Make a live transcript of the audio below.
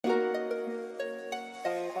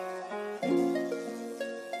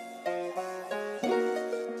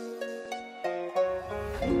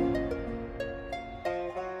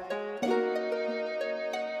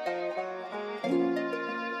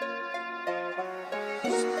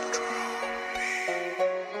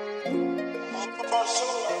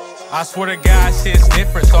I swear to God, shit's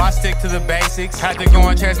different, so I stick to the basics. Had to go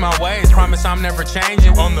and change my ways, promise I'm never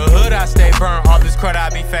changing. On the hood, I stay burnt, all this crud I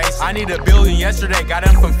be facing. I need $1 billion yesterday, got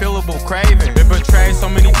unfulfillable craving. Been betrayed so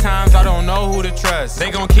many times, I don't know who to trust.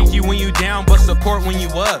 They gon' kick you when you down, but support when you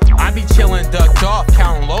up. I be chillin', ducked off,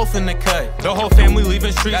 counting loaf in the cut. The whole family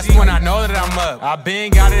leaving streets, that's when I know that I'm up. I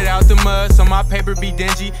been got it out the mud, so my paper be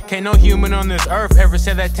dingy. Can't no human on this earth ever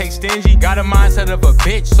say that take stingy. Got a mindset of a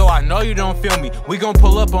bitch, so I know you don't feel me. We gon'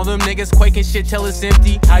 pull up on them niggas quaking shit till it's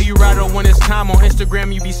empty. How you rattle when it's time on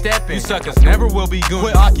Instagram, you be stepping. You suckers never will be good.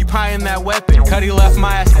 Quit occupying that weapon. Cuddy left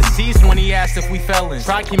my ass deceased when he asked if we felons.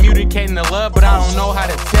 Try communicating the love, but I don't know how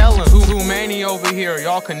to tell him. Too many over here,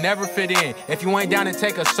 y'all can never fit in. If you ain't down to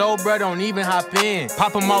take a soul, bro, don't even hop in.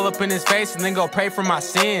 Pop him all up in his face and then go pray for my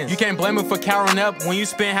sins. You can't blame him for cowering up when you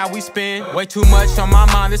spin how we spin. Way too much on my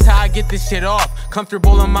mind, this how I get this shit off.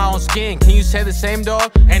 Comfortable in my own skin, can you say the same,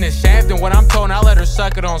 dog? Ain't ashamed of what I'm told, I let her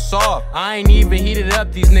suck it on soft. I ain't even heated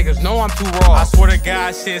up, these niggas know I'm too raw. I swear to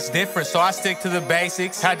God, shit's different, so I stick to the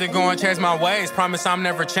basics. Had to go and change my ways, promise I'm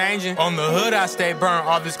never changing. On the hood, I stay burnt,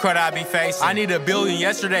 all this crud I be facing. I need $1 billion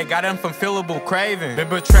yesterday, got unfulfillable craving. Been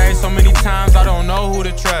betrayed so many times, I don't know who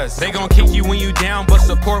to trust. They gon' kick you when you down, but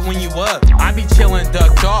support when you up. I be chillin',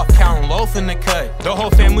 ducked off, counting loaf in the cut. The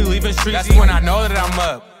whole family leaving streets, that's when I know that I'm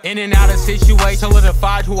up. In and out of situations,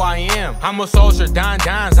 solidified who I am. I'm a soldier, Don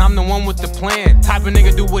Dons, I'm the one with the plan. Type of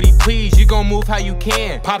nigga do what he please, you gon' move how you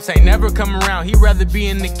can. Pops ain't never come around, he rather be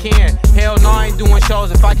in the can. Hell no, I ain't doing shows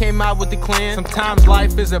if I came out with the clan. Sometimes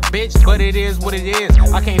life is a bitch, but it is what it is.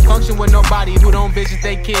 I can't function with nobody who don't visit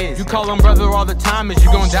they kids. You call them brother all the time, is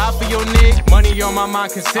you gon' die for your nigga? Money on my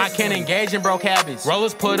mind consistent, I can't engage in broke habits.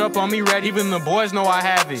 Rollers put up on me ready, even the boys know I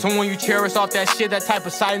have it. Someone you cherish off that shit, that type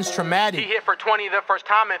of silence traumatic. He hit for 20 the first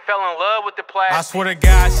time and fell in love with the plastic. I swear to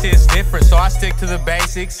God, shit's different, so I stick to the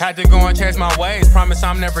basics. Had to go and change my ways, promise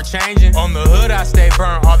I'm never changing. On the hood, I stay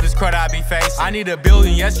burnt, all this crud I be facing. I need $1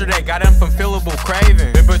 billion yesterday, got unfulfillable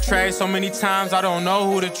craving. Been betrayed so many times, I don't know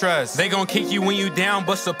who to trust. They gon' kick you when you down,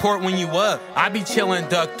 but support when you up. I be chillin',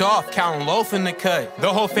 ducked off, counting loaf in the cut.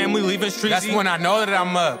 The whole family leaving streets, that's when I know that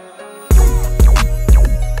I'm up.